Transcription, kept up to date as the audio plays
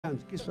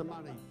Give some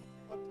money.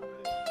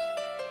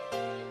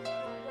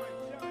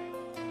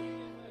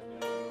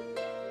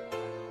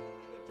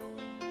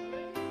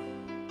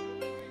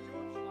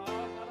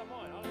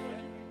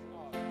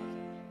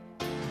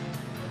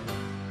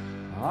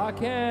 I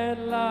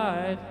can't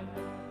lie.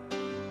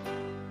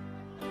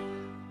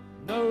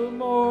 No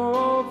more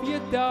of your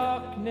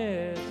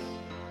darkness.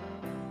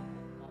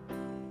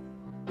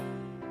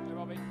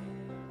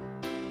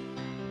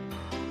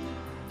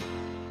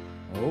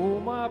 All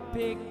my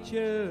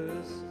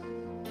pictures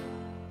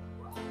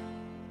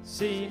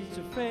seem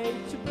to fade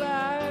to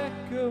black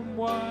and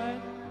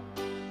white.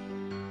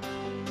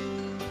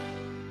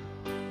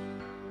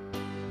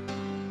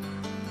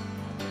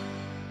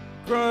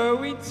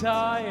 Growing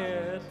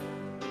tired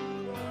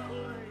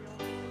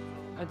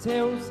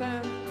until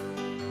stand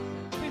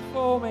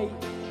before me.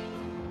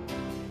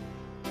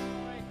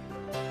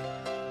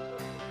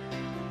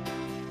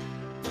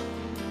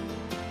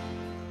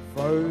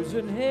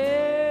 Frozen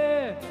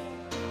here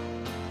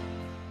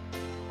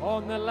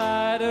on the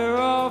ladder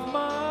of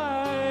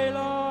my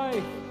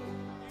life.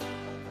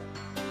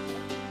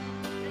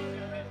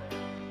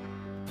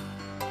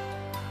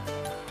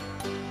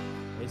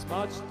 It's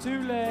much too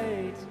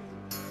late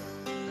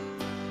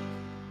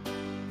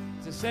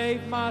to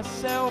save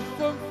myself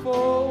from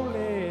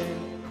falling.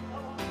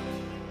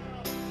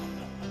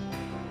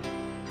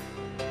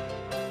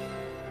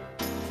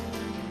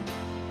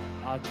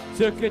 I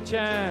took a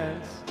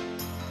chance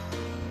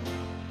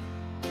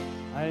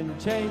and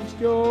changed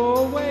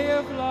your way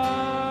of life,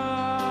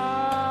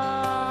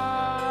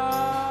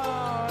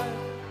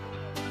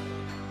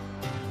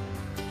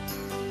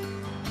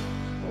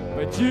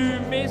 but you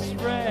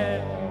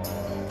misread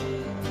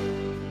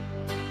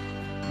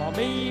my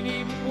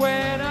meaning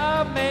when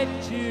I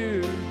met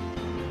you.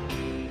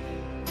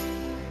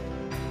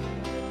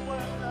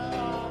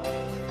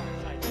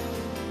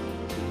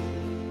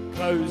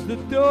 Close the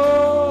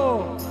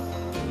door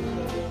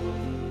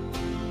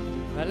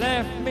and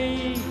left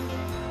me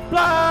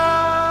blind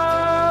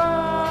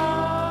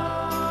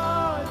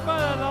by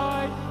the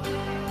light.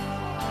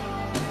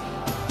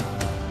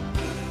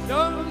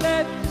 Don't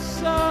let the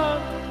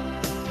sun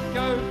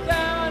go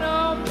down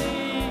on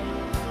me.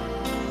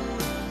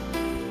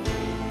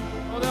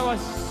 Although I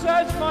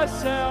search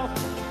myself,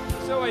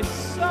 there's always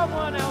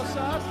someone else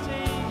I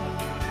see.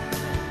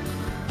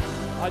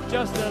 I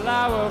just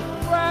allow a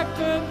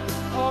fragment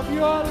of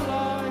your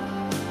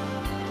life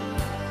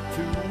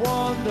to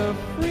wander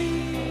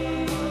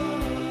free.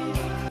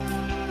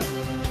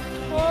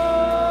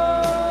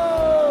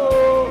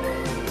 Oh,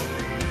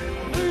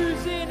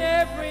 losing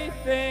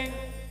everything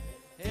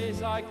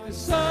is like the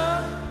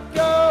sun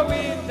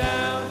going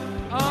down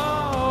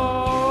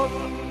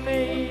on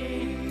me.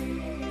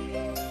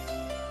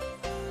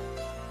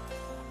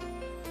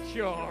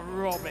 Sure,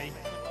 Robbie.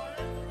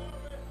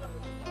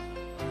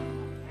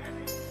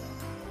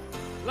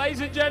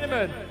 Ladies and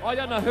gentlemen, I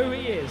don't know who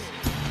he is.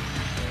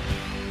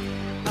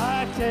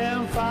 I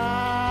can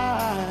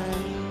find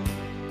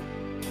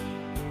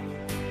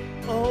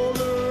all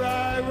the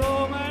right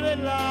romantic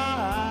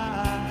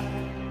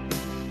lines,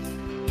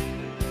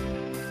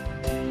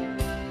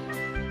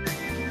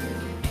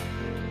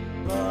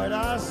 but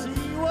I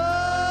see words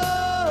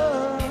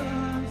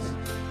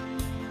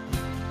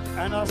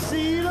and I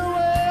see the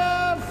way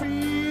I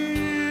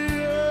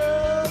feel.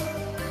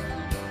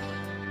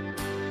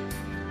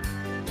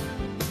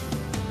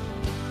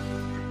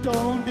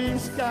 Don't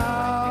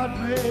discard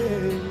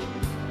me,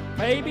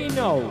 Baby,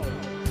 no.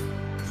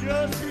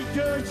 just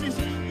because you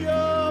think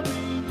you're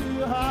mean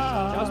to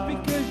harm. Just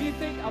because you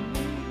think I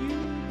mean you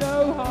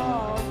no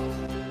harm.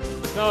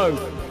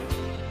 No.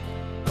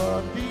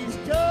 But these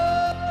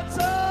guts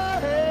I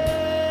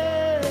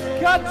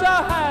have, Guts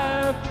I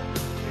have.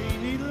 they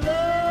need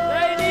love.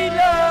 They need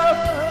love.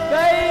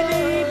 They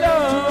need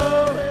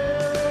love.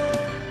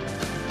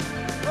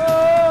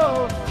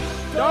 Oh,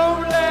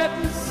 don't let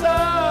the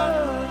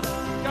sun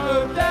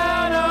go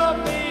down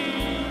on me.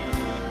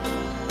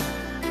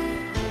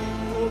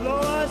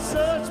 Although I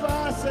search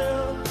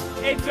myself,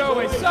 It's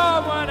always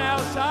someone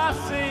else I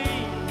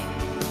see.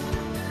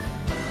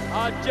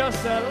 I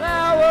just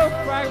allow a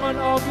fragment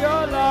of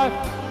your life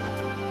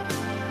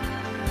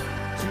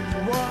to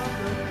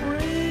wander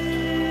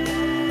free.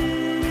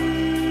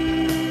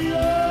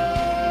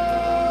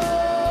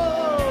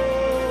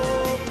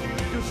 Oh,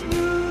 just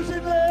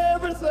losing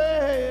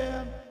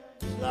everything,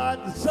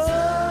 like the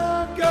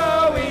sun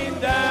going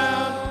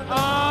down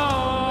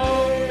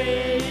on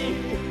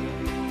me.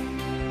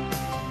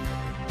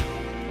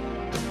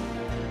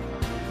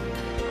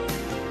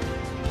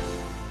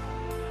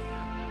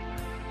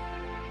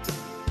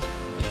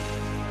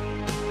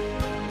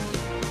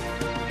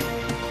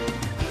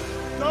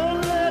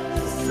 Don't let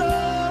the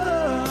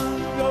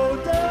sun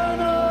go down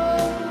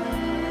on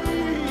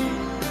me.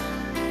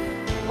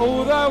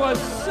 Although I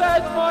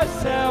search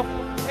myself,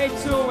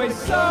 it's always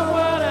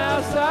someone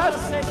else I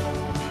see.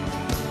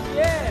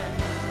 Yeah,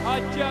 I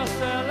just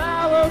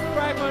allow a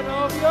fragment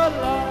of your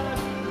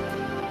life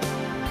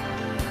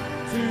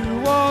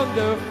to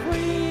wander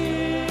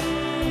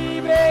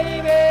free,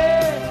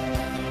 baby.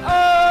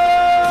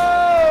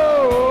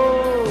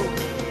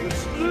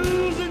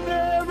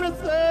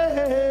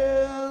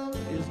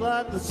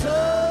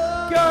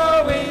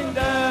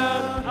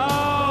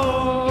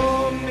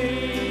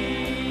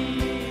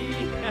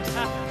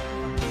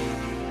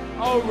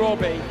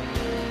 Robbie.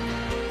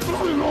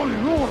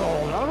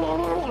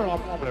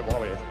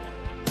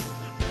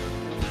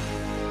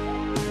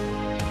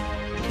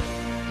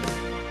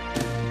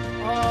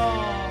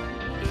 Oh,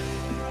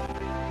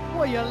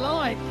 what you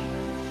like?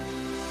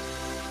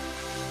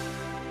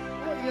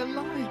 What you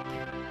like?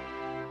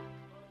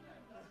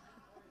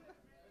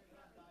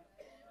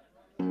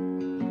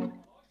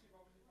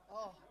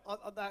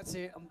 Oh, that's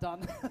it. I'm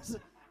done.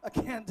 I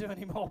can't do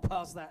any more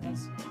past that.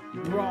 That's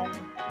wrong.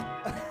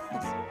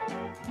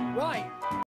 Right.